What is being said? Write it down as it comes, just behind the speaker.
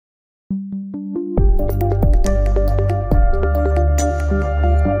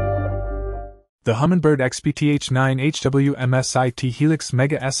The Humminbird XPTH 9HW MSI Helix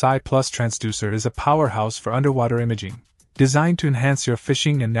Mega SI Plus Transducer is a powerhouse for underwater imaging, designed to enhance your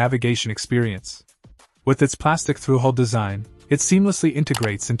fishing and navigation experience. With its plastic through-hole design, it seamlessly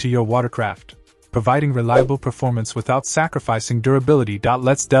integrates into your watercraft, providing reliable performance without sacrificing durability.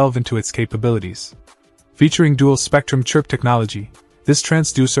 Let's delve into its capabilities. Featuring dual-spectrum chirp technology, this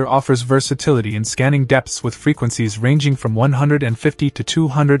transducer offers versatility in scanning depths with frequencies ranging from 150 to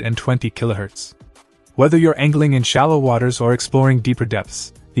 220 kHz. Whether you're angling in shallow waters or exploring deeper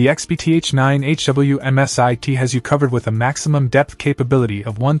depths, the XPTH 9HW MSI has you covered with a maximum depth capability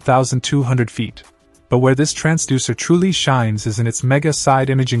of 1,200 feet. But where this transducer truly shines is in its Mega Side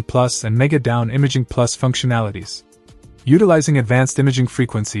Imaging Plus and Mega Down Imaging Plus functionalities. Utilizing advanced imaging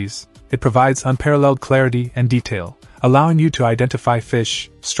frequencies, it provides unparalleled clarity and detail, allowing you to identify fish,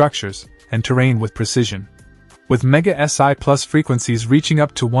 structures, and terrain with precision. With Mega SI Plus frequencies reaching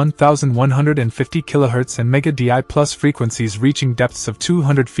up to 1,150 kHz and Mega DI Plus frequencies reaching depths of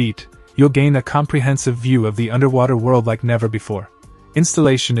 200 feet, you'll gain a comprehensive view of the underwater world like never before.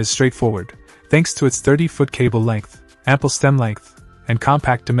 Installation is straightforward, thanks to its 30-foot cable length, ample stem length, and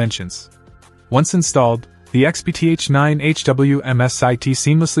compact dimensions. Once installed, the XPTH 9HW MSI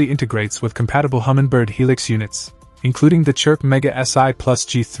seamlessly integrates with compatible Humminbird Helix units, including the Chirp Mega SI Plus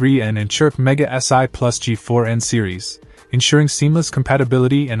G3N and Chirp Mega SI Plus G4N series, ensuring seamless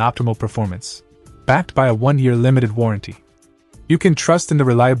compatibility and optimal performance. Backed by a 1-year limited warranty, you can trust in the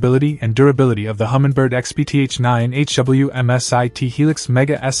reliability and durability of the Humminbird XPTH 9HW MSI Helix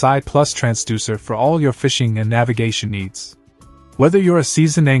Mega SI Plus transducer for all your fishing and navigation needs. Whether you're a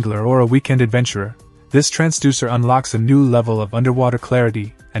seasoned angler or a weekend adventurer, this transducer unlocks a new level of underwater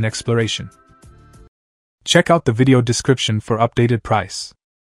clarity and exploration. Check out the video description for updated price.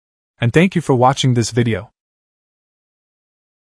 And thank you for watching this video.